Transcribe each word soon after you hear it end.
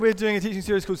We're doing a teaching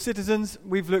series called Citizens.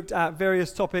 We've looked at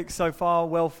various topics so far: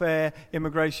 welfare,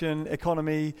 immigration,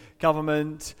 economy,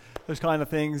 government, those kind of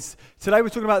things. Today we're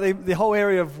talking about the whole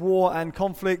area of war and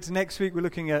conflict. Next week we're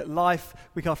looking at life.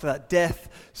 Week after that, death.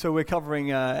 So we're covering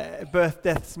birth,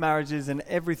 deaths, marriages, and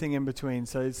everything in between.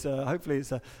 So it's hopefully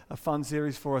it's a fun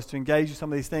series for us to engage with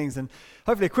some of these things and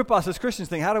hopefully equip us as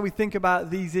Christians. How do we think about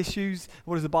these issues?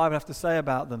 What does the Bible have to say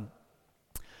about them?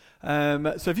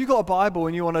 So if you've got a Bible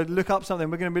and you want to look up something,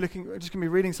 we're just going to be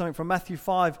reading something from Matthew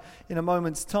 5 in a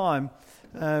moment's time.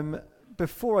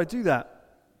 Before I do that,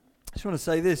 I just want to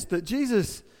say this, that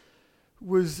Jesus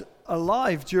was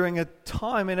alive during a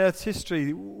time in Earth's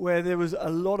history where there was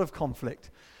a lot of conflict.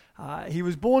 He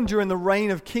was born during the reign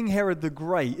of King Herod the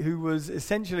Great, who was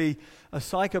essentially a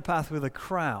psychopath with a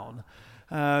crown.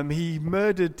 He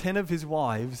murdered 10 of his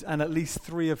wives and at least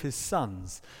 3 of his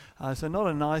sons. So not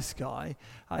a nice guy.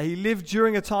 He lived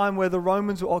during a time where the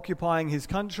Romans were occupying his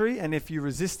country, and if you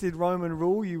resisted Roman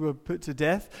rule, you were put to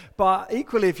death. But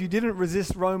equally, if you didn't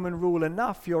resist Roman rule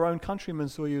enough, your own countrymen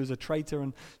saw you as a traitor,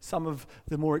 and some of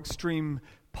the more extreme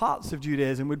parts of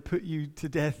Judaism would put you to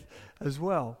death as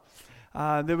well.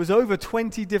 There was over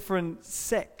 20 different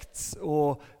sects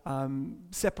or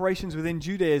separations within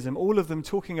Judaism, all of them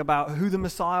talking about who the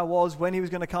Messiah was, when he was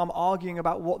going to come, arguing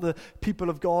about what the people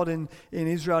of God in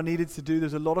Israel needed to do.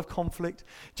 There's a lot of conflict.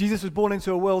 Jesus was born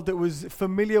into a world that was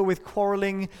familiar with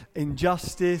quarreling,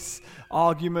 injustice,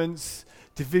 arguments,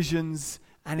 divisions,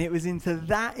 and it was into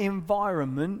that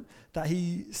environment that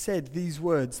he said these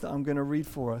words that I'm going to read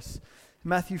for us.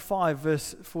 Matthew 5,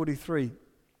 verse 43.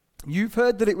 You've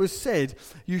heard that it was said,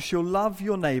 you shall love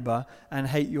your neighbor and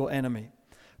hate your enemy.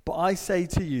 But I say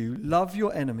to you, love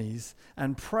your enemies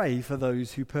and pray for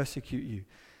those who persecute you,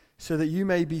 so that you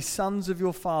may be sons of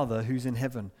your Father who's in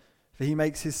heaven. For he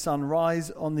makes his sun rise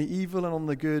on the evil and on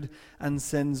the good, and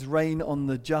sends rain on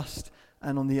the just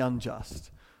and on the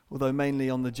unjust. Although mainly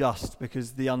on the just,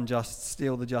 because the unjust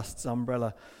steal the just's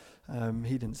umbrella.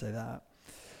 He didn't say that.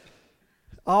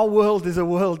 Our world is a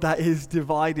world that is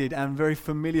divided and very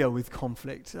familiar with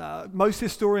conflict. Most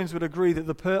historians would agree that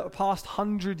the past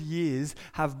 100 years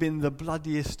have been the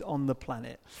bloodiest on the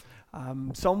planet.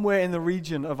 Somewhere in the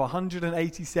region of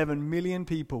 187 million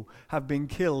people have been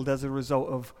killed as a result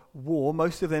of war,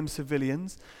 most of them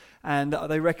civilians. And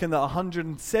they reckon that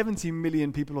 170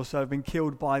 million people or so have been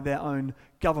killed by their own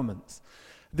governments.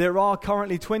 There are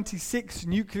currently 26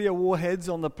 nuclear warheads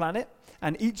on the planet,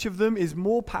 and each of them is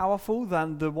more powerful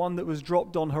than the one that was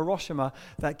dropped on Hiroshima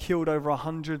that killed over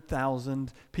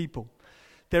 100,000 people.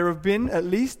 There have been at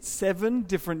least 7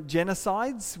 different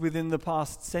genocides within the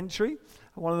past century,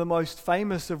 one of the most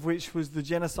famous of which was the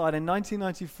genocide in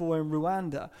 1994 in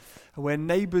Rwanda, where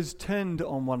neighbors turned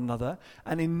on one another,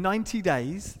 and in 90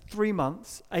 days, 3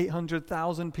 months,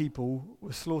 800,000 people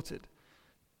were slaughtered.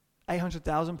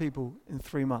 800,000 people in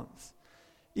 3 months.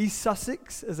 East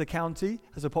Sussex, as a county,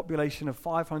 has a population of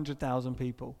 500,000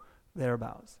 people,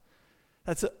 thereabouts.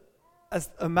 That's an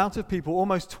amount of people,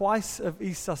 almost twice of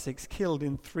East Sussex, killed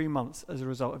in 3 months as a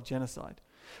result of genocide.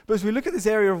 But as we look at this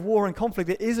area of war and conflict,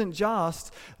 it isn't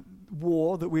just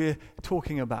war that we're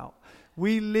talking about.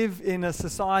 We live in a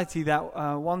society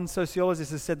that one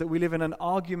sociologist has said that we live in an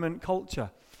argument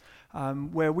culture.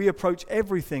 Where we approach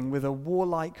everything with a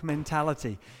warlike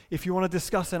mentality. If you want to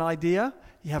discuss an idea,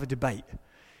 you have a debate.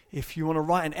 If you want to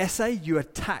write an essay, you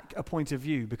attack a point of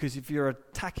view, because if you're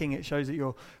attacking, it shows that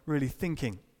you're really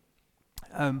thinking.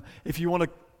 If you want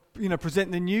to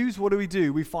present the news, what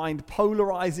do? We find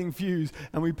polarizing views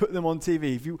and we put them on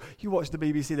TV. If you watch the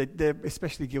BBC, they're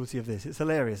especially guilty of this. It's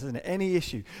hilarious, isn't it? Any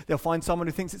issue, they'll find someone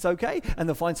who thinks it's okay, and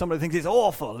they'll find someone who thinks it's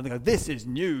awful, and they go, this is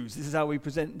news. This is how we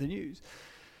present the news.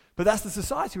 But that's the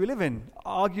society we live in.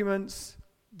 Arguments,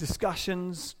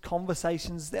 discussions,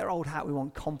 conversations, they're old hat. We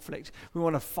want conflict. We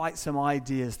want to fight some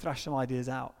ideas, thrash some ideas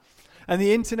out. And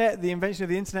the internet, the invention of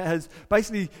the internet has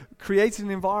basically created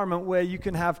an environment where you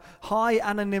can have high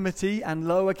anonymity and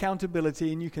low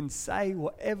accountability, and you can say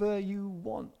whatever you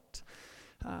want.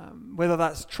 Whether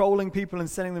that's trolling people and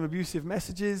sending them abusive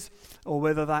messages, or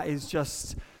whether that is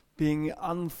just being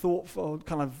unthoughtful,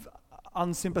 kind of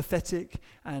unsympathetic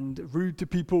and rude to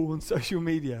people on social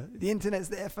media. The internet's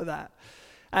there for that.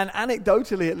 And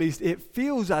anecdotally, at least, it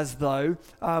feels as though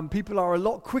people are a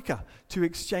lot quicker to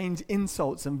exchange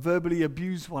insults and verbally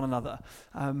abuse one another.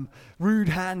 Rude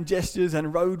hand gestures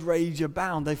and road rage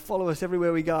abound. They follow us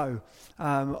everywhere we go.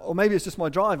 Or maybe it's just my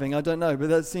driving, I don't know, but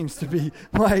that seems to be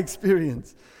my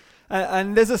experience.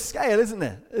 And there's a scale, isn't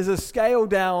there? There's a scale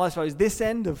down, I suppose, this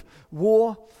end of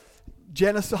war,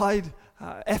 genocide,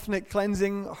 ethnic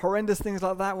cleansing, horrendous things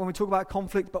like that when we talk about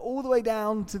conflict, but all the way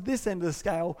down to this end of the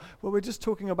scale where we're just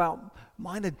talking about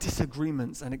minor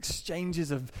disagreements and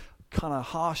exchanges of kind of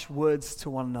harsh words to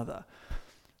one another.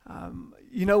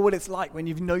 You know what it's like when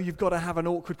you've got to have an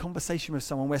awkward conversation with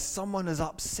someone where someone has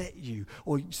upset you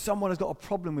or someone has got a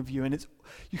problem with you and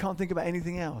you can't think about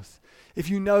anything else. If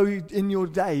you know in your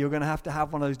day you're going to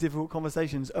have one of those difficult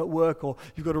conversations at work, or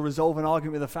you've got to resolve an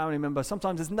argument with a family member,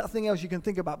 sometimes there's nothing else you can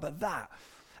think about but that.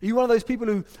 Are you one of those people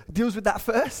who deals with that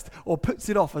first or puts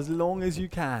it off as long as you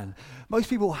can? Most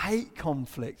people hate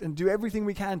conflict and do everything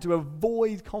we can to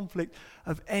avoid conflict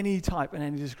of any type and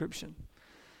any description.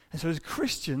 And so as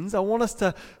Christians, I want us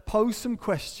to pose some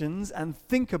questions and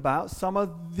think about some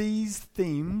of these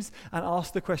themes and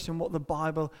ask the question what the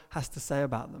Bible has to say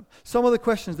about them. Some of the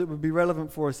questions that would be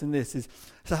relevant for us in this is,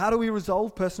 so how do we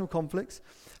resolve personal conflicts?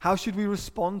 How should we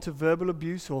respond to verbal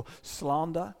abuse or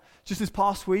slander? Just this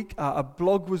past week, a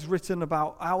blog was written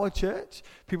about our church.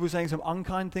 People were saying some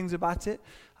unkind things about it.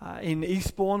 In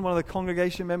Eastbourne, one of the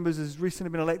congregation members has recently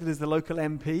been elected as the local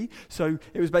MP. So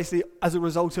it was basically as a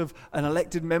result of an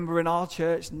elected member in our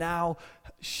church. Now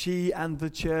she and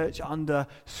the church under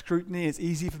scrutiny. It's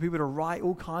easy for people to write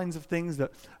all kinds of things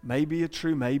that maybe are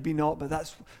true, maybe not, but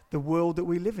that's the world that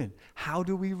we live in. How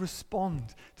do we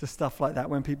respond to stuff like that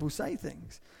when people say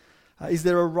things? Is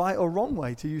there a right or wrong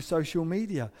way to use social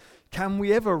media? Can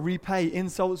we ever repay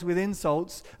insults with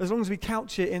insults as long as we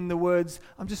couch it in the words,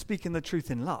 I'm just speaking the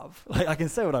truth in love? Like, I can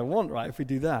say what I want, right, if we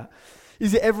do that.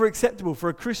 Is it ever acceptable for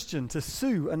a Christian to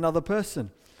sue another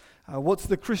person? What's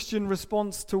the Christian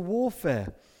response to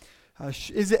warfare?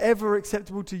 Is it ever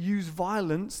acceptable to use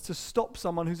violence to stop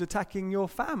someone who's attacking your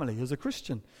family as a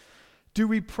Christian? Do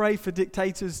we pray for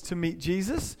dictators to meet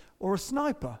Jesus or a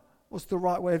sniper? What's the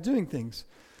right way of doing things?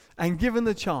 And given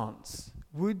the chance,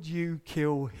 would you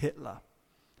kill Hitler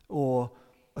or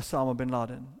Osama bin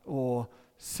Laden or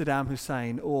Saddam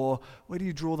Hussein, or where do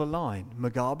you draw the line?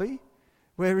 Mugabe?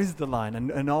 Where is the line?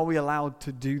 And are we allowed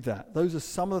to do that? Those are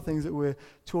some of the things that we're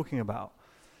talking about.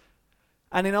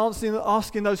 And in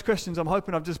asking those questions, I'm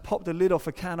hoping I've just popped the lid off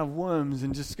a can of worms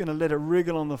and just going to let it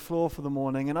wriggle on the floor for the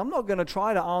morning. And I'm not going to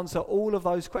try to answer all of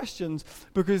those questions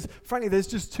because, frankly, there's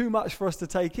just too much for us to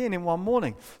take in one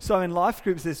morning. So in life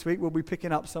groups this week, we'll be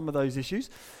picking up some of those issues.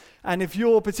 And if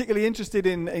you're particularly interested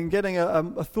in getting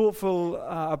a thoughtful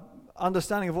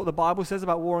understanding of what the Bible says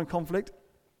about war and conflict,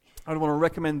 I'd want to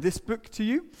recommend this book to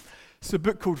you. It's a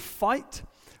book called Fight,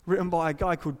 written by a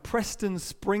guy called Preston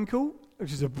Sprinkle,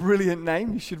 which is a brilliant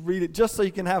name. You should read it just so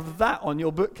you can have that on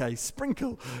your bookcase.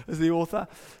 Sprinkle as the author.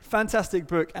 Fantastic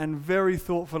book and very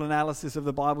thoughtful analysis of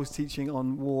the Bible's teaching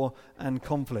on war and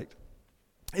conflict.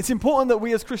 It's important that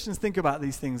we as Christians think about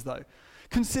these things, though.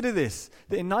 Consider this,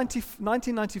 that in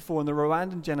 1994, in the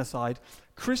Rwandan genocide,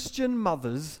 Christian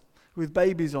mothers with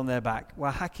babies on their back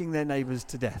were hacking their neighbors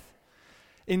to death.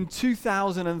 In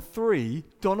 2003,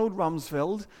 Donald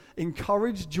Rumsfeld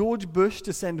encouraged George Bush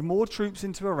to send more troops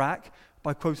into Iraq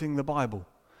by quoting the Bible.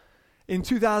 In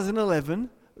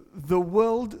 2011, the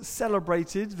world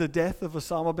celebrated the death of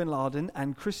Osama bin Laden,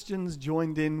 and Christians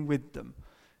joined in with them.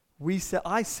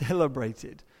 I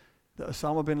celebrated that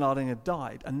Osama bin Laden had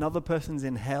died. Another person's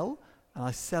in hell, and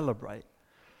I celebrate.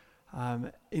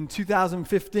 In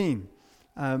 2015,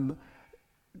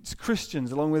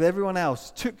 Christians, along with everyone else,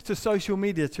 took to social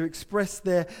media to express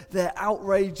their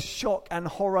outrage, shock, and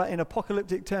horror in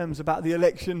apocalyptic terms about the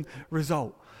election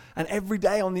result. And every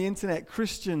day on the internet,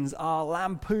 Christians are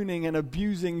lampooning and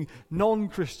abusing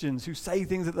non-Christians who say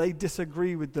things that they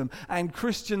disagree with them. And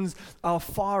Christians are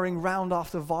firing round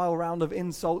after vile round of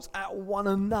insults at one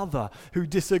another who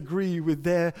disagree with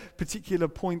their particular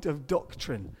point of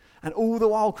doctrine. And all the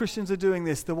while Christians are doing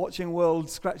this, the watching world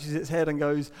scratches its head and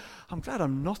goes, I'm glad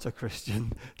I'm not a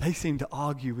Christian. They seem to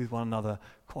argue with one another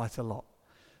quite a lot.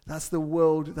 That's the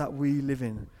world that we live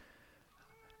in.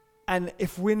 And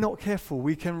if we're not careful,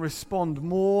 we can respond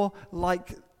more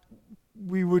like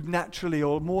we would naturally,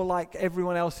 or more like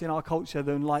everyone else in our culture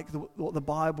than like what the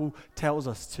Bible tells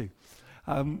us to.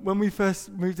 When we first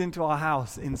moved into our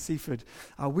house in Seaford,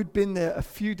 we'd been there a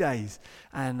few days,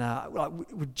 and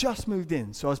we'd just moved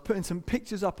in, so I was putting some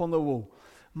pictures up on the wall.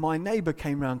 My neighbour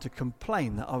came round to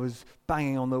complain that I was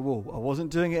banging on the wall. I wasn't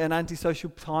doing it at an antisocial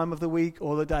time of the week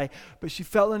or the day, but she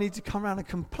felt the need to come round and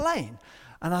complain.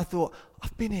 And I thought,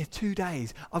 I've been here 2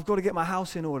 days. I've got to get my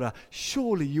house in order.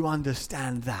 Surely you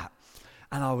understand that.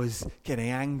 And I was getting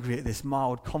angry at this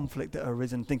mild conflict that had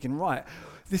arisen, thinking, right,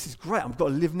 this is great. I've got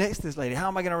to live next to this lady. How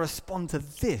am I going to respond to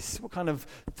this? What kind of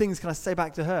things can I say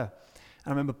back to her? I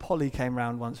remember Polly came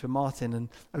round once with Martin, and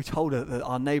we told her that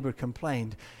our neighbour had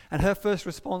complained. And her first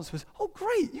response was, "Oh,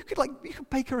 great, you could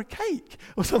bake her a cake,"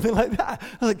 or something like that.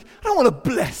 I was like, I don't want to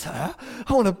bless her.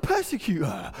 I want to persecute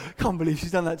her. Can't believe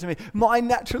she's done that to me. My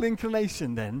natural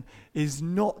inclination then is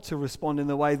not to respond in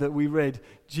the way that we read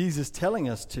Jesus telling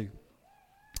us to.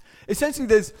 Essentially,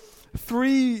 there's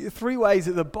three ways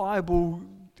that the Bible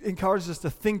encourages us to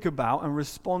think about and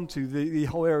respond to the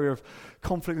whole area of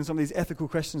conflict and some of these ethical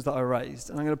questions that I raised.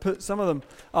 And I'm going to put some of them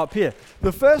up here.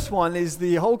 The first one is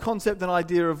the whole concept and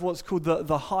idea of what's called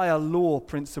the higher law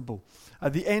principle.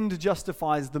 The end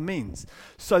justifies the means.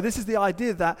 So this is the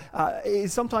idea that it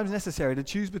is sometimes necessary to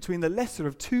choose between the lesser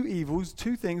of two evils,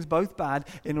 two things, both bad,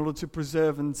 in order to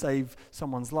preserve and save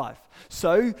someone's life.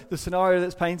 So the scenario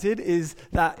that's painted is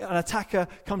that an attacker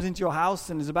comes into your house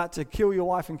and is about to kill your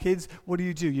wife and kids. What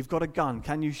do? You've got a gun.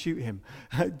 Can you shoot him?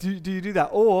 Do you do that?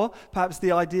 Or perhaps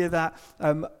the idea that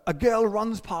a girl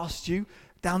runs past you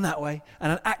down that way,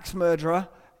 and an axe murderer,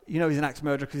 you know he's an axe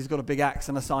murderer because he's got a big axe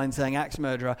and a sign saying axe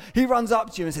murderer. He runs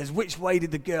up to you and says, "Which way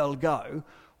did the girl go?"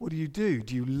 What do?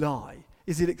 Do you lie?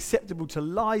 Is it acceptable to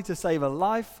lie to save a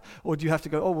life? Or do you have to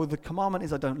go, "Oh, well, the commandment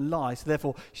is I don't lie, so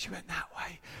therefore she went that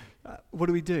way." What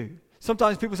do?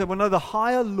 Sometimes people say, well, no, the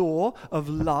higher law of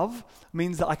love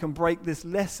means that I can break this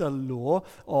lesser law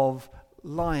of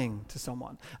lying to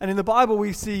someone. And in the Bible,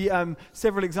 we see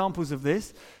several examples of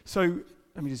this. So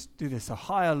let me just do this, a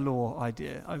higher law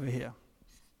idea over here.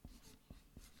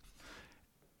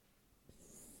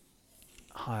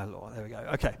 Higher law, there we go.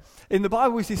 Okay. In the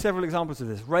Bible, we see several examples of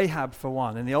this. Rahab, for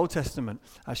one, in the Old Testament,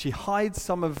 she hides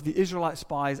some of the Israelite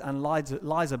spies and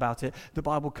lies about it. The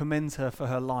Bible commends her for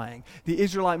her lying. The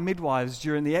Israelite midwives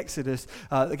during the Exodus,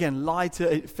 again, lied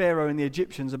to Pharaoh and the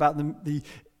Egyptians about the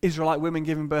Israelite women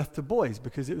giving birth to boys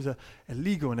because it was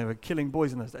illegal and they were killing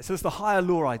boys in those days. So it's the higher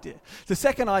law idea. The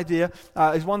second idea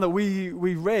is one that we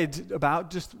read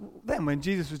about just then when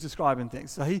Jesus was describing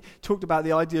things. So he talked about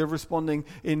the idea of responding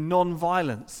in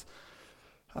non-violence,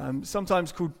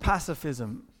 sometimes called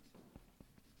pacifism.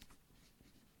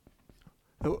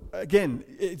 Again,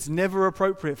 it's never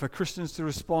appropriate for Christians to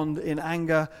respond in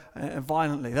anger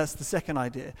violently. That's the second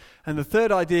idea. And the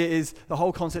third idea is the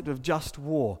whole concept of just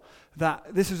war.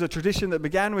 That this was a tradition that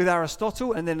began with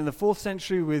Aristotle and then in the 4th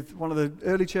century with one of the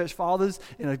early church fathers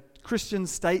in a Christian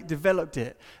state developed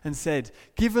it and said,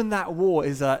 given that war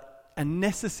is a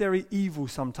necessary evil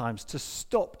sometimes to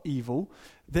stop evil,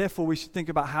 therefore we should think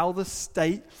about how the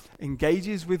state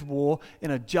engages with war in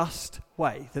a just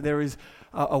way. That there is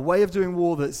a way of doing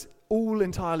war that's all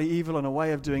entirely evil and a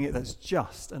way of doing it that's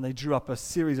just. And they drew up a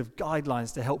series of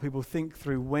guidelines to help people think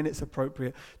through when it's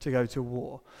appropriate to go to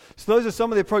war. So those are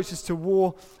some of the approaches to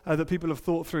war that people have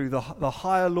thought through. The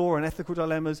higher law and ethical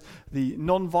dilemmas, the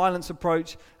non-violence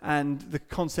approach, and the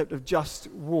concept of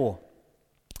just war.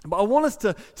 But I want us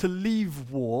to leave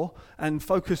war and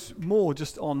focus more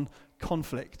just on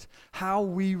conflict, how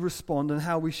we respond and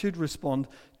how we should respond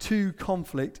to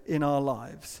conflict in our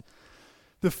lives.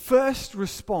 The first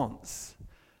response,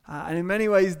 and in many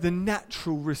ways the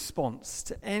natural response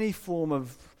to any form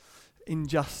of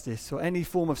injustice or any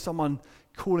form of someone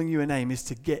calling you a name is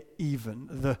to get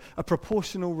even. A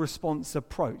proportional response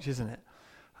approach, isn't it?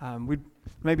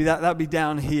 Maybe that'd be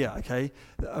down here, okay?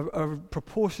 A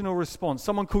proportional response.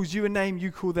 Someone calls you a name,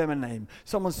 you call them a name.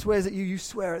 Someone swears at you, you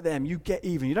swear at them. You get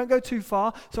even. You don't go too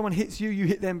far. Someone hits you, you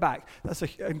hit them back. That's an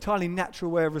entirely natural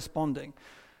way of responding.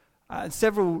 And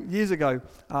several years ago,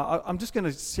 I'm just going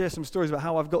to share some stories about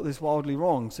how I've got this wildly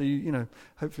wrong. So you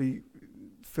hopefully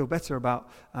feel better about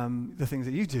the things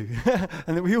that you do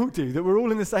and that we all do, that we're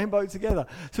all in the same boat together.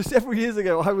 So several years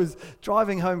ago, I was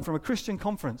driving home from a Christian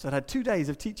conference. I'd had 2 days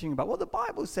of teaching about what the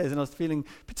Bible says, and I was feeling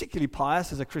particularly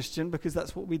pious as a Christian because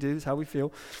that's what we do, that's how we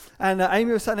feel. And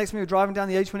Amy was sat next to me, we were driving down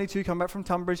the A22, coming back from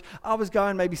Tunbridge. I was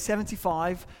going maybe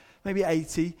 75, maybe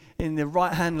 80 in the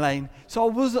right-hand lane. So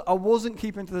I wasn't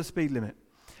keeping to the speed limit.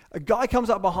 A guy comes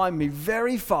up behind me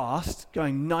very fast,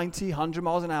 going 90, 100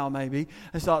 miles an hour maybe,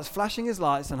 and starts flashing his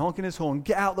lights and honking his horn,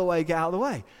 get out of the way, get out of the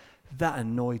way. That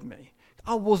annoyed me.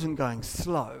 I wasn't going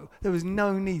slow. There was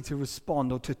no need to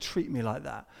respond or to treat me like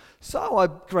that. So I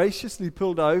graciously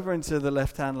pulled over into the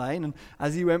left-hand lane, and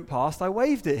as he went past, I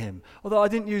waved at him. Although I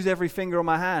didn't use every finger on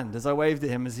my hand as I waved at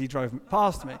him as he drove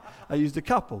past me. I used a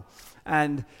couple.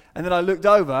 And then I looked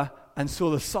over and saw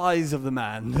the size of the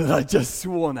man that I'd just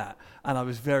sworn at. and I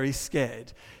was very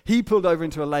scared. He pulled over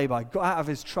into a lay-by, got out of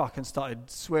his truck and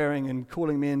started swearing and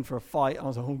calling me in for a fight. And I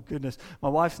was like, oh goodness, my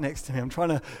wife's next to me. I'm trying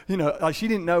to, like she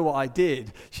didn't know what I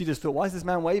did. She just thought, why is this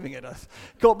man waving at us?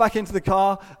 Got back into the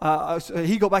car.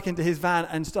 He got back into his van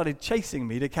and started chasing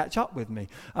me to catch up with me.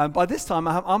 By this time,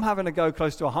 I'm having to go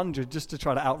close to 100 just to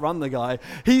try to outrun the guy.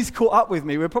 He's caught up with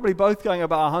me. We're probably both going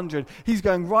about 100. He's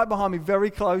going right behind me, very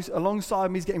close,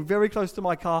 alongside me. He's getting very close to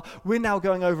my car. We're now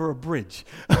going over a bridge.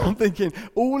 I'm thinking,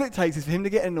 all it takes is for him to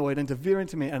get annoyed and to veer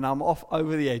into me, and I'm off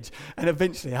over the edge. And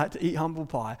eventually, I had to eat humble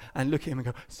pie and look at him and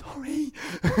go, sorry.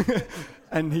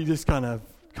 And he just kind of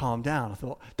calmed down. I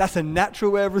thought, that's a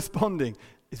natural way of responding.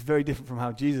 It's very different from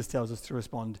how Jesus tells us to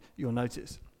respond, you'll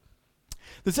notice.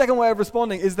 The second way of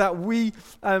responding is that we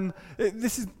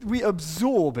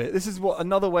absorb it. This is what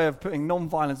another way of putting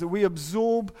non-violence, that we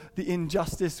absorb the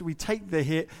injustice, we take the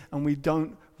hit, and we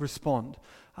don't respond.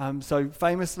 So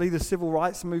famously, the civil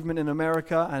rights movement in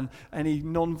America and any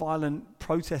non-violent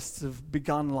protests have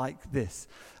begun like this.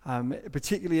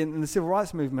 Particularly in the civil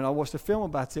rights movement, I watched a film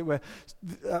about it where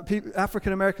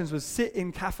African Americans would sit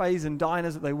in cafes and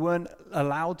diners that they weren't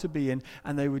allowed to be in,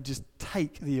 and they would just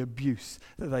take the abuse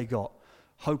that they got,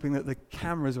 hoping that the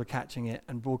cameras were catching it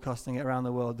and broadcasting it around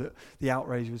the world, that the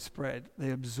outrage would spread. They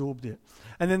absorbed it.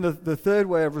 And then the third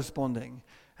way of responding,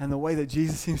 and the way that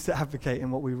Jesus seems to advocate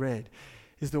in what we read,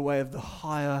 is the way of the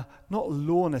higher, not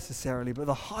law necessarily, but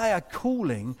the higher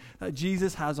calling that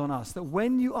Jesus has on us. That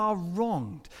when you are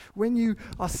wronged, when you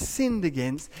are sinned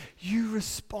against, you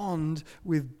respond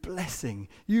with blessing.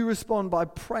 You respond by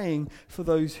praying for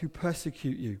those who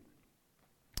persecute you.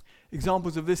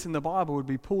 Examples of this in the Bible would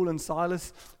be Paul and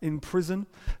Silas in prison,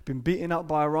 been beaten up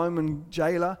by a Roman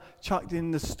jailer, chucked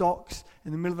in the stocks.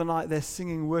 In the middle of the night, they're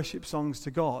singing worship songs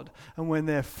to God. And when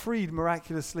they're freed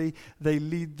miraculously, they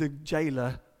lead the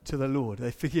jailer to the Lord.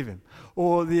 They forgive him.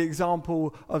 Or the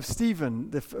example of Stephen,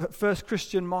 the first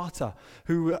Christian martyr,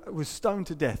 who was stoned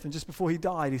to death. And just before he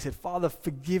died, he said, Father,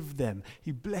 forgive them.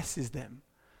 He blesses them.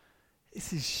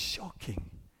 This is shocking.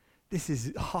 This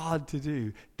is hard to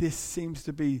do. This seems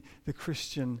to be the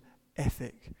Christian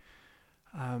ethic.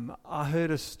 I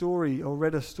heard a story or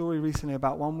read a story recently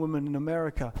about one woman in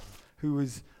America who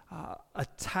was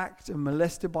attacked and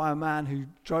molested by a man who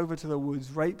drove her to the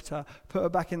woods, raped her, put her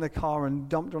back in the car and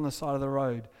dumped her on the side of the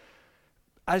road.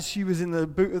 As she was in the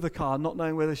boot of the car, not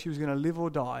knowing whether she was going to live or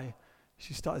die,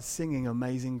 she started singing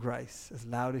Amazing Grace as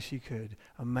loud as she could.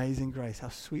 Amazing Grace, how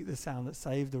sweet the sound that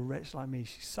saved a wretch like me.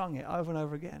 She sung it over and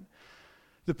over again.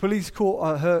 The police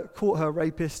caught her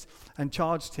rapist and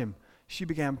charged him. She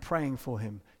began praying for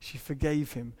him. She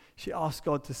forgave him. She asked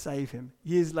God to save him.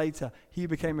 Years later, he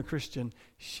became a Christian.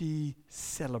 She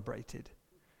celebrated.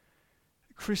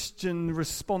 Christian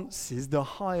responses, the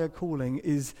higher calling,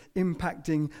 is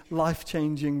impacting,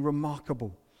 life-changing,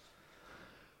 remarkable.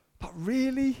 But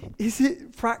really, is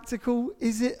it practical?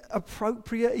 Is it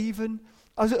appropriate even?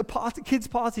 I was at a kids'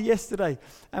 party yesterday,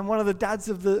 and one of the dads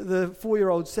of the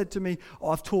 4-year-old said to me,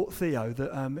 I've taught Theo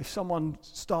that if someone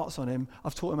starts on him,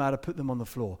 I've taught him how to put them on the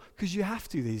floor. Because you have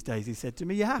to these days, he said to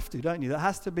me. You have to, don't you? That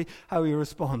has to be how you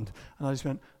respond. And I just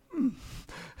went,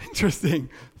 interesting,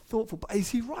 thoughtful. But is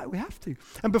he right? We have to.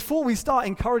 And before we start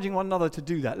encouraging one another to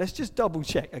do that, let's just double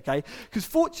check, okay? Because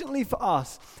fortunately for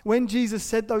us, when Jesus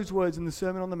said those words in the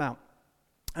Sermon on the Mount,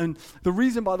 and the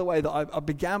reason, by the way, that I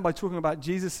began by talking about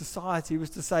Jesus' society was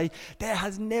to say there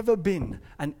has never been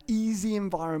an easy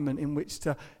environment in which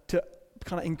to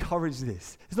kind of encourage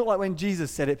this. It's not like when Jesus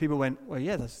said it, people went, well,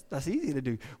 yeah, that's easy to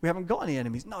do. We haven't got any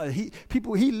enemies. No, he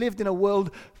lived in a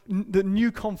world that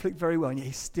knew conflict very well, and yet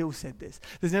he still said this.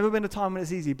 There's never been a time when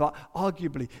it's easy, but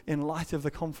arguably, in light of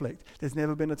the conflict, there's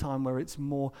never been a time where it's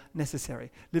more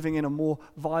necessary. Living in a more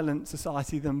violent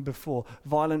society than before.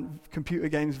 Violent computer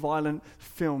games, violent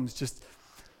films, just,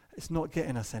 it's not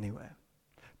getting us anywhere.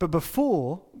 But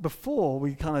before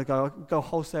we kind of go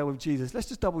wholesale with Jesus, let's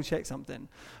just double check something.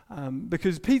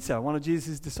 Because Peter, one of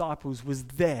Jesus' disciples, was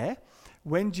there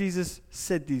when Jesus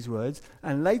said these words.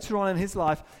 And later on in his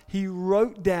life, he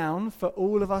wrote down for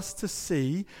all of us to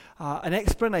see an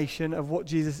explanation of what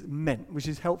Jesus meant, which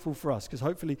is helpful for us, because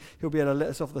hopefully he'll be able to let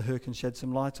us off the hook and shed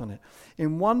some light on it.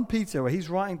 In 1 Peter, where he's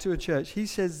writing to a church, he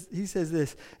says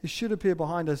this. It should appear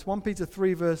behind us. 1 Peter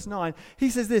 3, verse 9.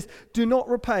 He says this, do not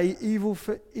repay evil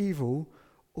for evil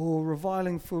or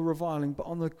reviling for reviling, but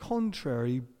on the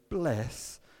contrary,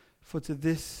 bless, for to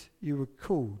this you were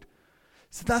called.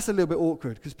 So that's a little bit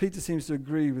awkward because Peter seems to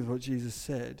agree with what Jesus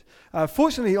said.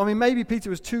 Fortunately, maybe Peter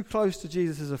was too close to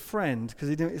Jesus as a friend because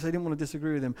he didn't want to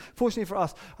disagree with him. Fortunately for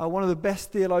us, one of the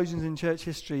best theologians in church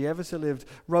history ever to live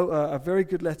wrote a very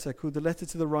good letter called the Letter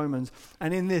to the Romans.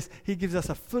 And in this, he gives us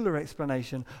a fuller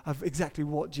explanation of exactly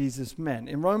what Jesus meant.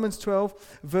 In Romans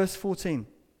 12, verse 14,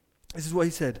 this is what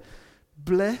he said.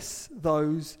 Bless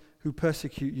those who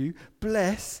persecute you.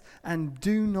 Bless and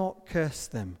do not curse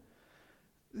them.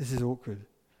 This is awkward.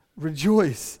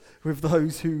 Rejoice with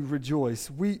those who rejoice.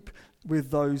 Weep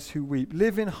with those who weep.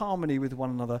 Live in harmony with one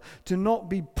another. Do not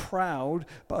be proud,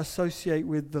 but associate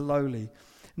with the lowly.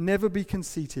 Never be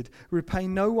conceited. Repay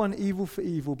no one evil for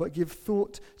evil, but give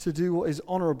thought to do what is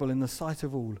honorable in the sight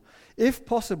of all. If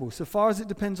possible, so far as it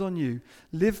depends on you,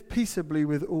 live peaceably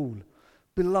with all.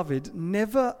 Beloved,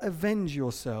 never avenge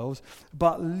yourselves,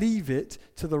 but leave it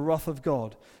to the wrath of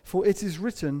God. For it is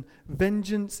written,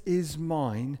 vengeance is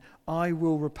mine, I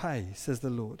will repay, says the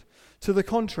Lord. To the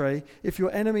contrary, if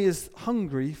your enemy is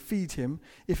hungry, feed him.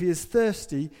 If he is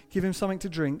thirsty, give him something to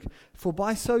drink. For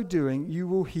by so doing, you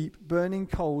will heap burning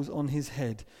coals on his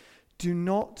head. Do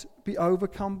not be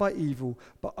overcome by evil,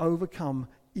 but overcome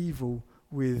evil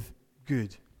with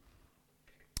good.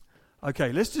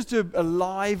 Okay, let's just do a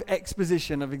live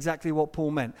exposition of exactly what Paul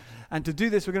meant. And to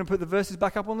do this, we're going to put the verses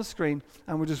back up on the screen,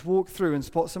 and we'll just walk through and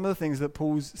spot some of the things that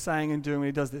Paul's saying and doing when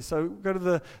he does this. So go to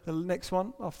the next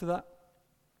one after that.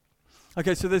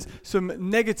 Okay, so there's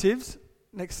some negatives.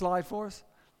 Next slide for us.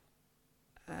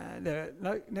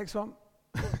 Next one.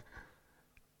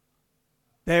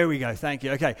 There we go, thank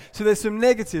you. Okay, so there's some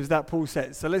negatives that Paul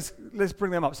says. So let's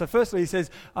bring them up. So firstly, he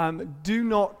says, do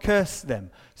not curse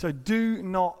them. So do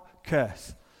not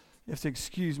curse. You have to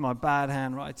excuse my bad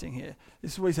handwriting here.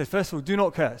 This is what he says. First of all, do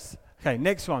not curse. Okay,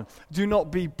 next one. Do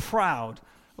not be proud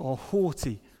or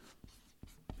haughty.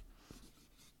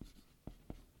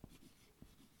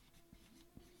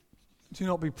 Do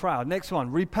not be proud. Next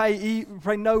one. Repay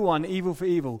no one evil for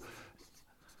evil.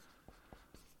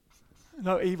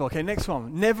 No evil. Okay, next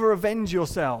one. Never avenge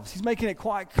yourselves. He's making it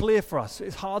quite clear for us.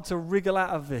 It's hard to wriggle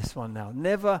out of this one now.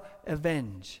 Never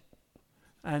avenge.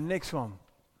 And next one.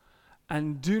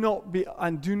 And do not be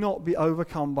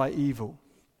overcome by evil.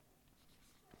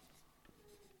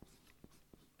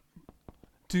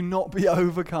 Do not be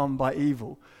overcome by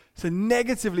evil. So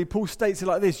negatively, Paul states it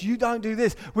like this: you don't do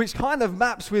this, which kind of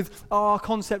maps with our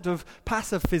concept of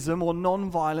pacifism or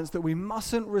non-violence, that we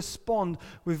mustn't respond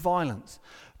with violence.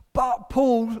 But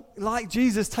Paul, like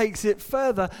Jesus, takes it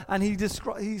further, and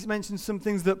he's mentioned some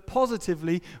things that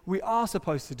positively we are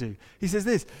supposed to do. He says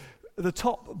this: at the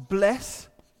top, bless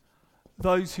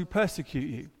those who persecute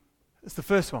you. That's the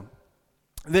first one.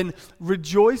 Then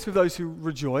rejoice with those who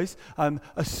rejoice.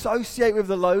 Associate with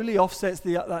the lowly offsets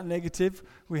that negative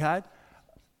we had.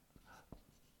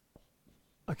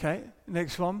 Okay,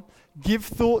 next one. Give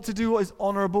thought to do what is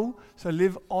honorable. So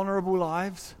live honorable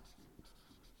lives.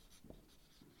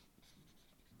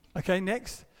 Okay,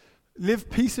 next. Live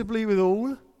peaceably with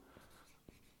all.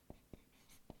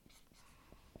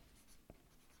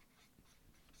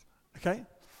 Okay.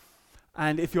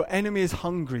 And if your enemy is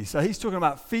hungry, so he's talking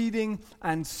about feeding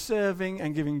and serving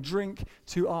and giving drink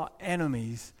to our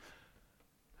enemies.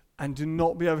 And do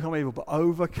not be overcome evil, but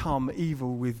overcome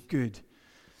evil with good.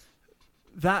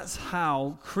 That's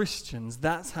how Christians,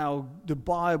 that's how the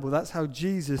Bible, that's how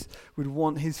Jesus would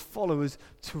want his followers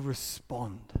to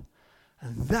respond.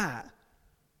 And that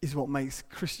is what makes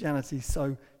Christianity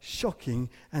so shocking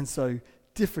and so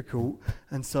difficult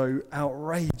and so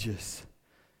outrageous.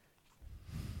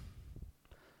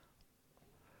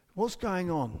 What's going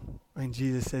on when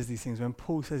Jesus says these things, when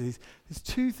Paul says these? There's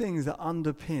two things that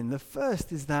underpin. The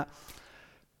first is that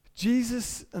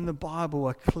Jesus and the Bible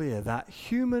are clear that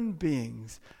human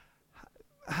beings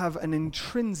have an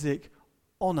intrinsic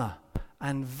honor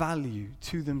and value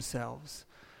to themselves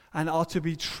and are to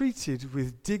be treated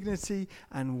with dignity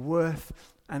and worth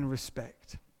and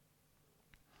respect.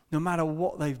 No matter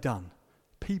what they've done,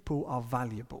 people are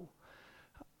valuable.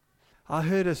 I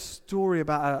heard a story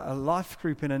about a life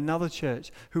group in another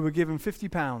church who were given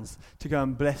 £50 to go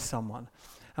and bless someone.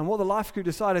 And what the life group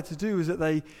decided to do was that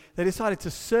they decided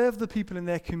to serve the people in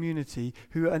their community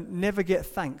who never get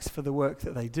thanks for the work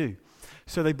that they do.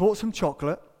 So they bought some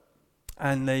chocolate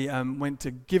and they went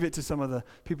to give it to some of the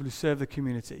people who serve the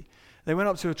community. They went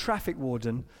up to a traffic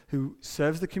warden who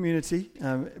serves the community,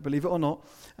 believe it or not,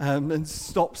 and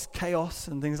stops chaos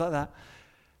and things like that.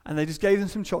 And they just gave them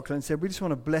some chocolate and said, we just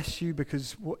want to bless you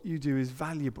because what you do is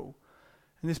valuable.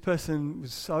 And this person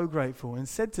was so grateful and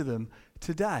said to them,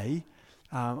 today,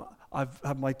 I've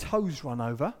had my toes run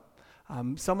over.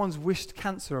 Someone's wished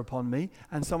cancer upon me,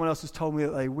 and someone else has told me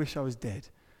that they wish I was dead.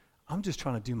 I'm just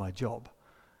trying to do my job.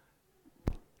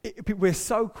 We're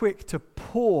so quick to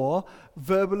pour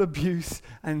verbal abuse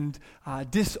and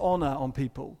dishonor on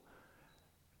people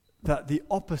that the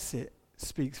opposite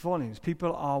speaks volumes.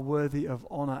 People are worthy of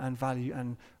honor and value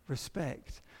and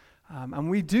respect. And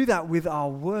we do that with our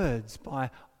words by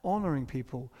honoring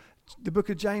people. The book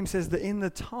of James says that in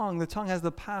the tongue has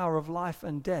the power of life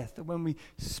and death. That when we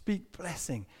speak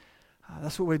blessing,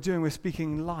 that's what we're doing. We're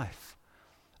speaking life.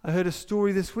 I heard a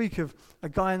story this week of a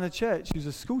guy in the church who's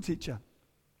a school teacher.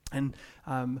 And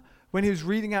when he was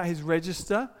reading out his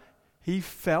register, he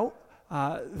felt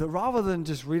that rather than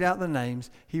just read out the names,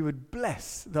 he would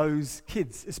bless those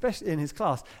kids, especially in his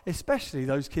class, especially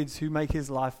those kids who make his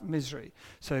life misery.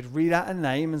 So he'd read out a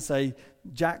name and say,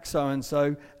 Jack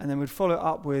so-and-so, and then would follow it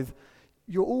up with,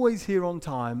 you're always here on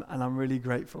time, and I'm really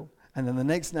grateful. And then the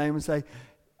next name would say,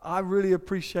 I really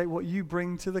appreciate what you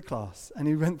bring to the class. And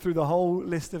he went through the whole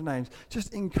list of names,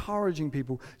 just encouraging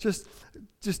people, just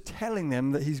telling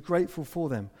them that he's grateful for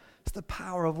them. It's the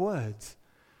power of words.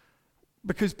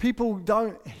 Because people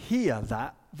don't hear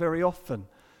that very often.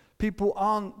 People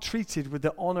aren't treated with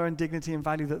the honor and dignity and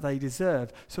value that they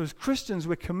deserve. So as Christians,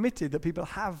 we're committed that people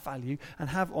have value and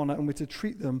have honor, and we're to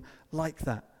treat them like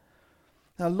that.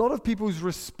 Now, a lot of people's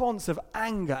response of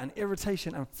anger and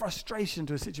irritation and frustration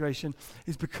to a situation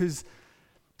is because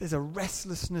there's a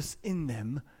restlessness in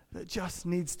them that just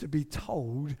needs to be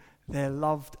told they're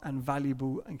loved and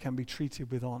valuable and can be treated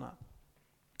with honor.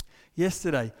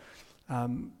 Yesterday,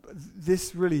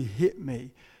 this really hit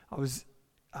me. I was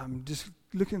just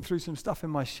looking through some stuff in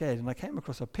my shed, and I came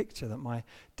across a picture that my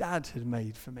dad had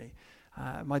made for me.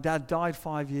 My dad died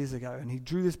 5 years ago, and he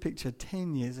drew this picture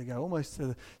 10 years ago, almost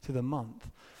to the month.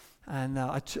 And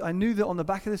I knew that on the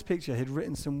back of this picture he'd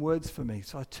written some words for me,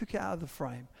 so I took it out of the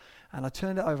frame, and I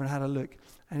turned it over and had a look,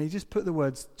 and he just put the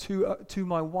words, to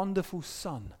my wonderful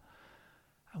son.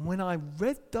 And when I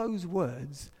read those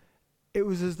words, it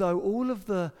was as though all of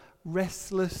the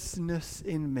restlessness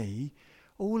in me,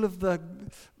 all of the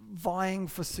vying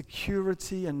for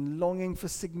security and longing for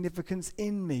significance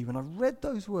in me, when I read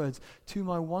those words, to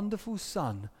my wonderful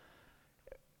son,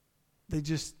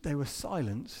 they were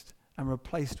silenced and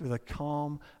replaced with a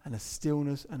calm and a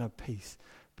stillness and a peace.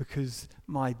 Because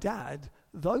my dad,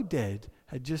 though dead,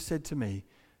 had just said to me,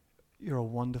 you're a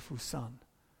wonderful son.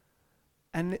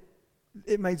 And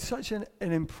it made such an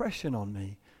impression on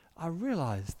me. I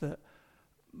realized that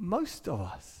most of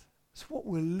us, it's what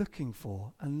we're looking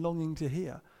for and longing to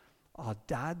hear. Our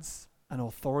dads, an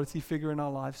authority figure in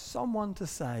our lives, someone to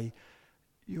say,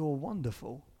 you're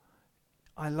wonderful.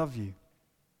 I love you.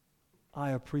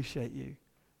 I appreciate you.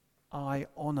 I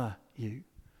honor you.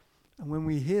 And when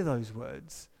we hear those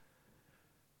words,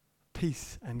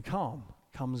 peace and calm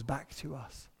comes back to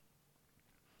us.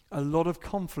 A lot of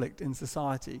conflict in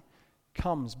society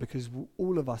comes because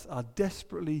all of us are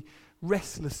desperately,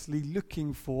 restlessly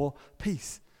looking for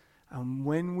peace. And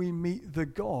when we meet the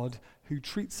God who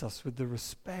treats us with the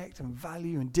respect and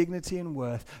value and dignity and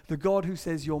worth, the God who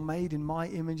says, you're made in my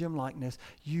image and likeness,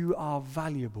 you are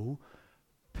valuable,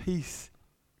 peace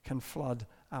can flood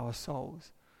our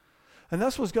souls. And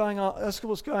that's what's going on. That's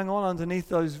what's going on underneath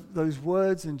those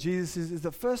words. And Jesus is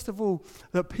that first of all,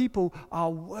 that people are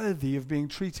worthy of being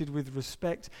treated with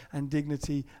respect and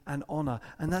dignity and honor,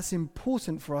 and that's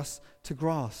important for us to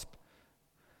grasp.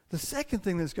 The second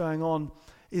thing that's going on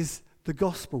is the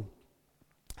gospel.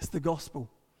 It's the gospel.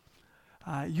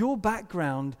 Your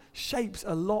background shapes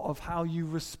a lot of how you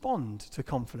respond to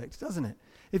conflict, doesn't it?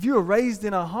 If you were raised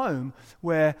in a home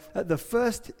where at the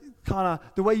first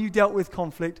the way you dealt with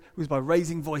conflict was by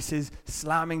raising voices,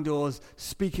 slamming doors,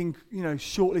 speaking,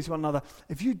 shortly to one another.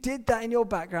 If you did that in your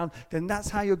background, then that's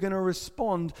how you're going to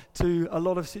respond to a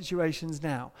lot of situations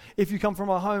now. If you come from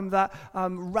a home that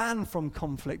ran from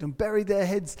conflict and buried their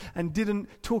heads and didn't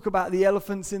talk about the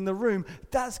elephants in the room,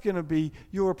 that's going to be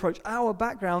your approach. Our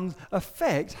backgrounds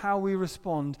affect how we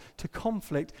respond to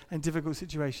conflict and difficult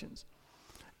situations.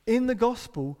 In the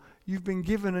gospel, you've been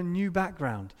given a new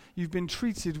background. You've been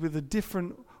treated with a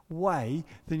different way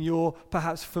than you're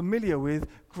perhaps familiar with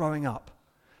growing up.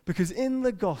 Because in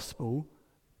the gospel,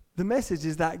 the message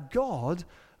is that God,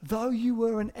 though you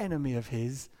were an enemy of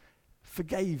his,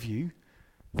 forgave you,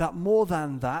 that more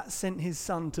than that, sent his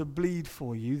son to bleed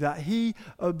for you, that he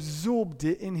absorbed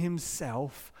it in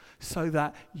himself so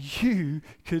that you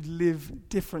could live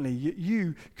differently.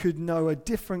 You could know a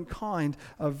different kind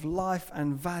of life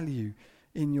and value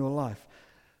in your life.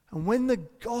 And when the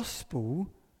gospel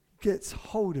gets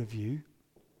hold of you,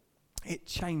 it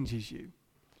changes you.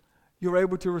 You're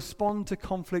able to respond to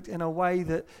conflict in a way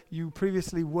that you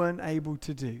previously weren't able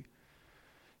to do.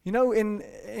 You know, in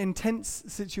intense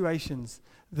situations,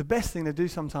 the best thing to do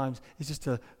sometimes is just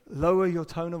to lower your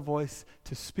tone of voice,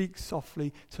 to speak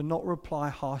softly, to not reply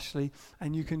harshly.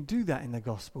 And you can do that in the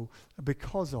gospel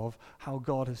because of how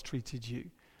God has treated you.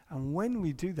 And when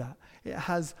we do that, it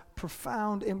has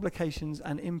profound implications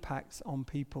and impacts on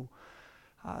people.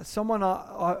 Someone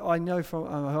I know from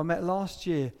who I met last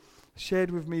year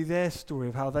shared with me their story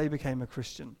of how they became a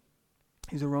Christian.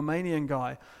 He's a Romanian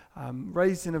guy,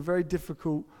 raised in a very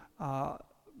difficult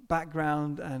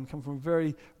background and come from a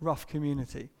very rough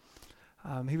community.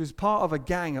 He was part of a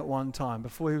gang at one time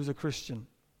before he was a Christian.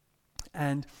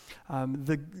 And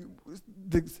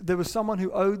there was someone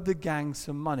who owed the gang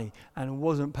some money and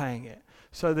wasn't paying it.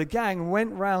 So the gang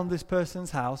went round this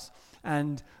person's house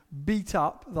and beat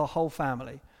up the whole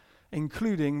family,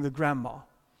 including the grandma.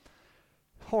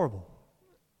 Horrible.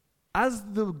 As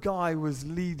the guy was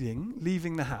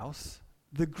leaving the house,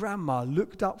 the grandma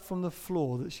looked up from the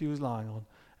floor that she was lying on,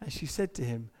 and she said to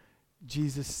him,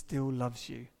 "Jesus still loves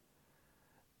you."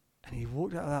 And he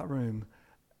walked out of that room,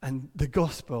 and the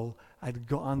gospel had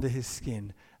got under his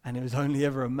skin, and it was only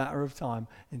ever a matter of time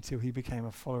until he became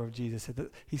a follower of Jesus.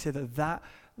 He said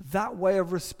that way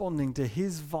of responding to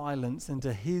his violence and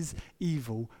to his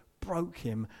evil broke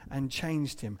him and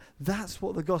changed him. That's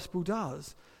what the gospel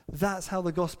does. That's how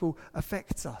the gospel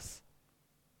affects us.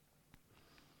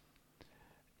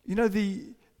 You know,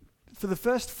 for the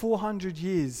first 400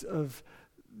 years of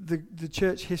the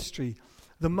church history,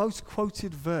 the most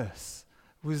quoted verse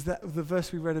was the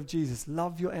verse we read of Jesus: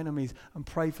 love your enemies and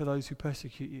pray for those who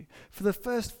persecute you. For the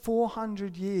first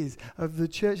 400 years of the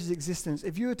church's existence,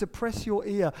 if you were to press your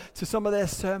ear to some of their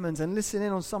sermons and listen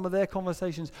in on some of their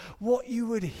conversations, what you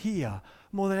would hear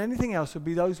more than anything else would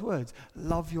be those words: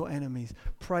 love your enemies,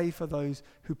 pray for those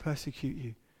who persecute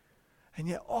you. And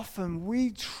yet often we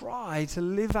try to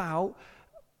live out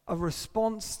a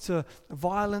response to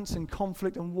violence and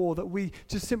conflict and war that we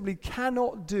just simply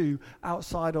cannot do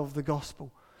outside of the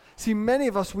gospel. See, many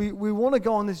of us, we want to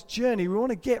go on this journey. We want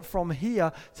to get from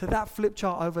here to that flip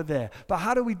chart over there. But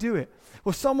how do we do it?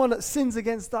 Well, someone that sins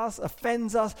against us,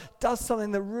 offends us, does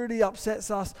something that really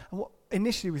upsets us. And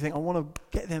initially we think, I want to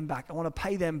get them back. I want to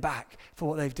pay them back for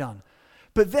what they've done.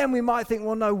 But then we might think,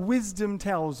 well, no, wisdom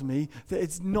tells me that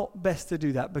it's not best to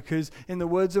do that because, in the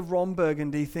words of Ron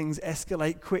Burgundy, things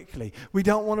escalate quickly. We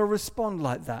don't want to respond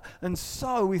like that. And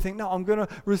so we think, no, I'm going to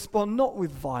respond not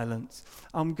with violence.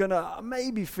 I'm going to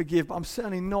maybe forgive, but I'm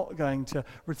certainly not going to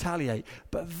retaliate.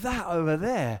 But that over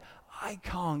there, I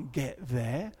can't get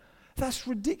there. That's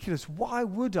ridiculous. Why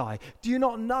would I? Do you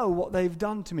not know what they've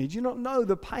done to me? Do you not know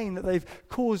the pain that they've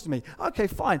caused me? Okay,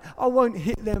 fine. I won't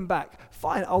hit them back.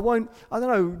 Fine. I won't,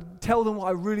 tell them what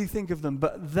I really think of them.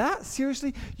 But that,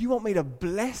 seriously, you want me to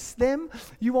bless them?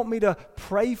 You want me to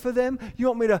pray for them? You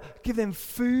want me to give them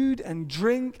food and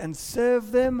drink and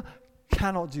serve them?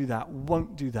 Cannot do that.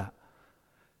 Won't do that.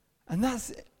 And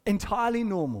that's entirely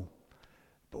normal.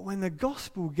 But when the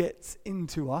gospel gets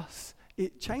into us,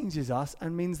 it changes us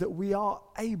and means that we are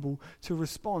able to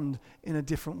respond in a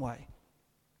different way.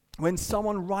 When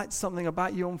someone writes something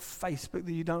about you on Facebook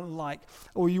that you don't like,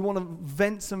 or you want to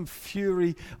vent some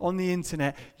fury on the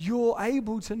internet, you're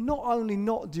able to not only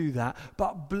not do that,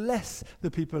 but bless the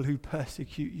people who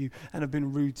persecute you and have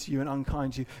been rude to you and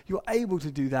unkind to you. You're able to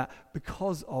do that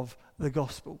because of the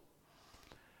gospel.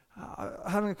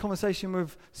 Having a conversation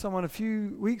with someone a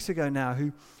few weeks ago now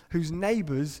whose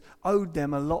neighbours owed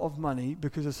them a lot of money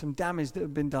because of some damage that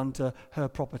had been done to her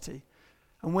property.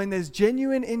 And when there's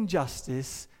genuine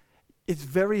injustice, it's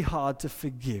very hard to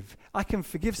forgive. I can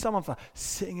forgive someone for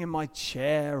sitting in my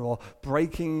chair or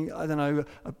breaking,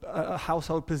 a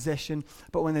household possession.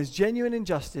 But when there's genuine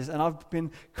injustice and I've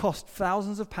been cost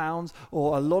thousands of pounds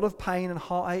or a lot of pain and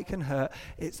heartache and hurt,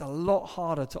 it's a lot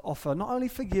harder to offer not only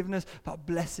forgiveness, but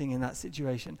blessing in that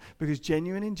situation because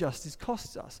genuine injustice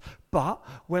costs us. But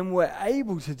when we're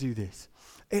able to do this,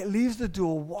 it leaves the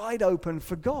door wide open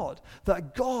for God,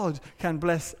 that God can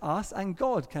bless us and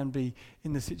God can be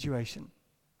in the situation.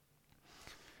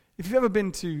 If you've ever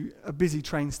been to a busy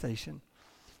train station,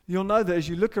 you'll know that as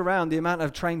you look around the amount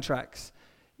of train tracks,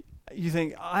 you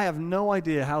think, I have no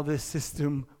idea how this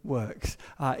system works.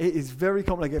 It is very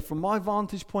complicated. From my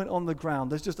vantage point on the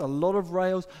ground, there's just a lot of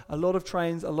rails, a lot of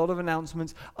trains, a lot of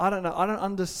announcements. I don't know. I don't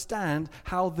understand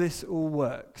how this all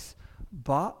works.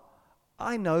 But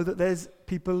I know that there's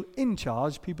people in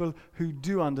charge, people who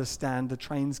do understand the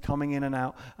trains coming in and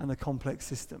out and the complex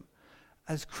system.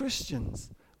 As Christians,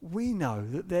 we know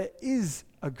that there is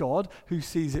a God who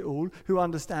sees it all, who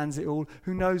understands it all,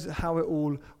 who knows how it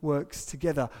all works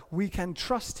together. We can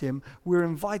trust him. We're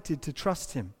invited to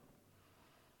trust him.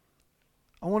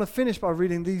 I want to finish by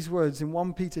reading these words in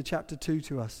 1 Peter chapter 2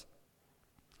 to us,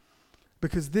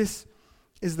 because this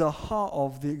is the heart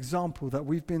of the example that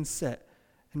we've been set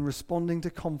in responding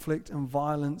to conflict and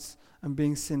violence and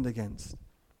being sinned against.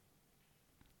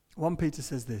 1 Peter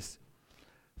says this,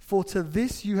 "For to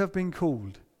this you have been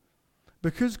called,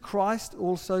 because Christ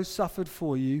also suffered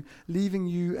for you, leaving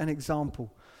you an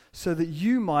example, so that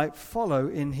you might follow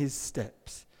in his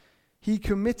steps. He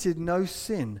committed no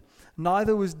sin,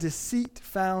 neither was deceit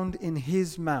found in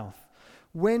his mouth.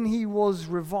 When he was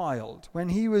reviled, when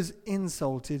he was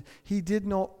insulted, he did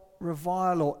not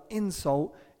revile or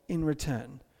insult in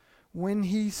return. When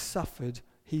he suffered,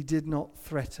 he did not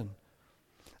threaten,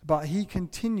 but he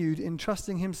continued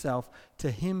entrusting himself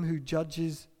to him who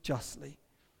judges justly.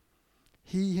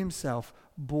 He himself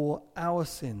bore our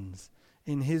sins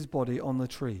in his body on the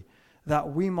tree,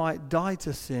 that we might die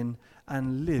to sin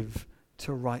and live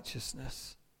to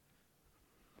righteousness."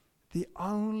 The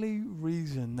only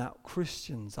reason that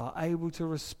Christians are able to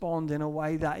respond in a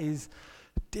way that is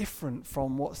different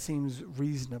from what seems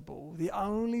reasonable, the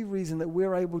only reason that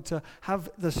we're able to have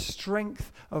the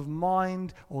strength of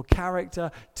mind or character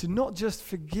to not just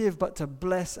forgive but to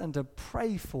bless and to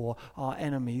pray for our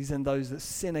enemies and those that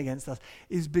sin against us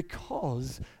is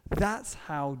because that's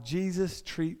how Jesus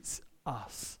treats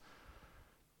us.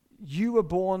 You were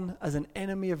born as an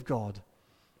enemy of God.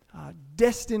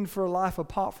 Destined for a life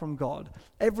apart from God.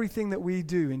 Everything that we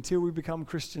do until we become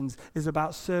Christians is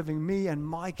about serving me and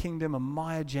my kingdom and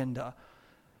my agenda.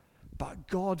 But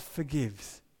God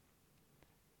forgives.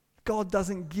 God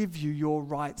doesn't give you your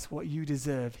rights, what you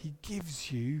deserve. He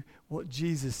gives you what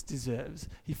Jesus deserves.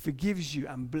 He forgives you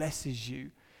and blesses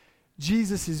you.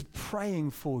 Jesus is praying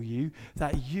for you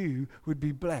that you would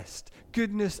be blessed.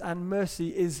 Goodness and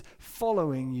mercy is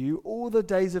following you all the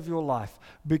days of your life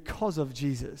because of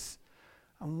Jesus.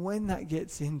 And when that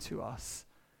gets into us,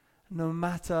 no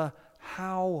matter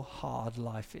how hard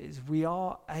life is, we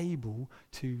are able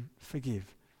to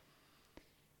forgive.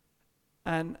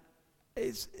 And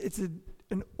it's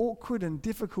an awkward and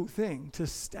difficult thing to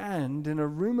stand in a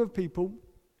room of people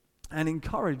and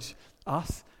encourage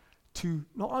us to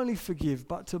not only forgive,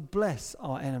 but to bless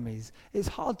our enemies. It's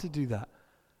hard to do that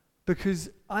because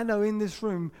I know in this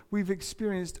room we've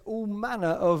experienced all manner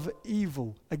of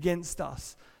evil against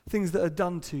us, things that are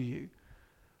done to you.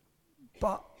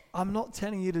 But I'm not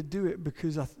telling you to do it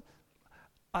because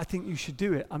I think you should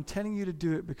do it. I'm telling you to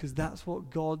do it because that's what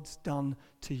God's done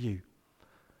to you.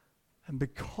 And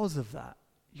because of that,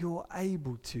 you're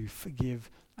able to forgive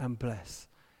and bless.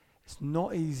 It's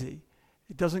not easy.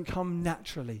 It doesn't come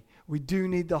naturally. We do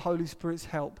need the Holy Spirit's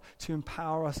help to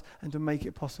empower us and to make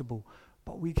it possible.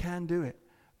 But we can do it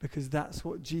because that's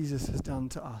what Jesus has done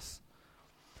to us.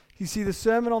 You see, the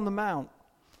Sermon on the Mount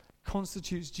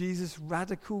constitutes Jesus'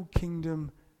 radical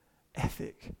kingdom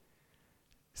ethic.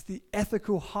 It's the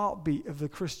ethical heartbeat of the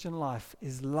Christian life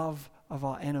is love of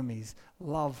our enemies,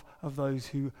 love of those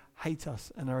who hate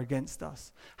us and are against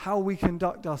us. How we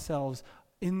conduct ourselves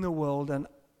in the world and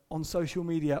on social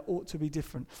media ought to be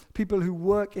different. People who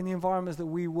work in the environments that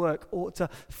we work ought to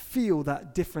feel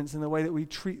that difference in the way that we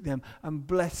treat them and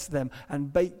bless them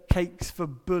and bake cakes for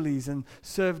bullies and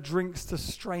serve drinks to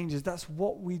strangers. That's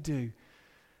what we do.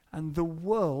 And the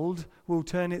world will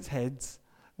turn its heads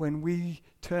when we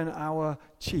turn our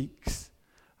cheeks,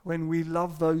 when we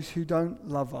love those who don't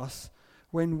love us,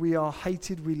 when we are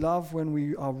hated, we love, when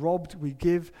we are robbed, we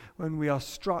give, when we are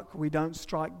struck, we don't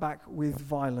strike back with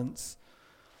violence.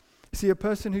 See, a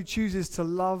person who chooses to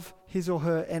love his or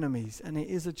her enemies, and it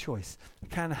is a choice,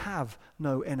 can have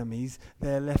no enemies.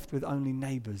 They're left with only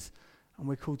neighbors. And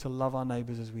we're called to love our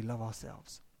neighbors as we love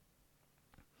ourselves.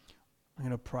 I'm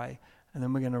going to pray, and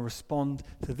then we're going to respond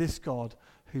to this God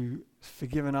who's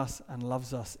forgiven us and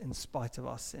loves us in spite of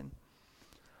our sin.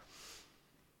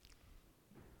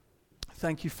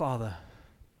 Thank you, Father,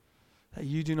 that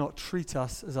you do not treat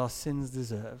us as our sins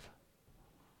deserve.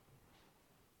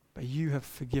 But you have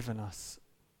forgiven us.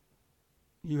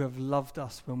 You have loved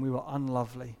us when we were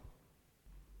unlovely.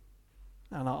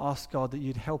 And I ask, God, that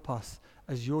you'd help us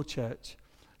as your church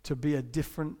to be a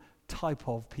different type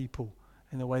of people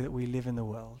in the way that we live in the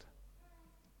world.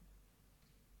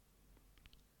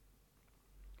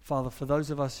 Father, for those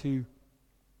of us who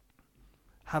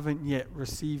haven't yet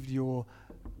received your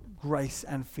grace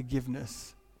and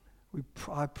forgiveness,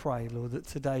 I pray, Lord, that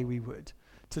today we would.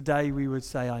 Today we would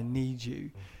say, I need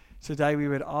you. Today we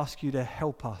would ask you to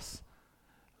help us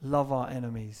love our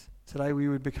enemies, Today we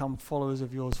would become followers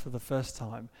of yours for the first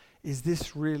time. Is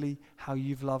this really how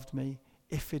you've loved me?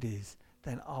 If it is,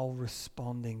 then I'll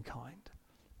respond in kind.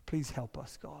 Please help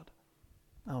us, God.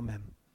 Amen.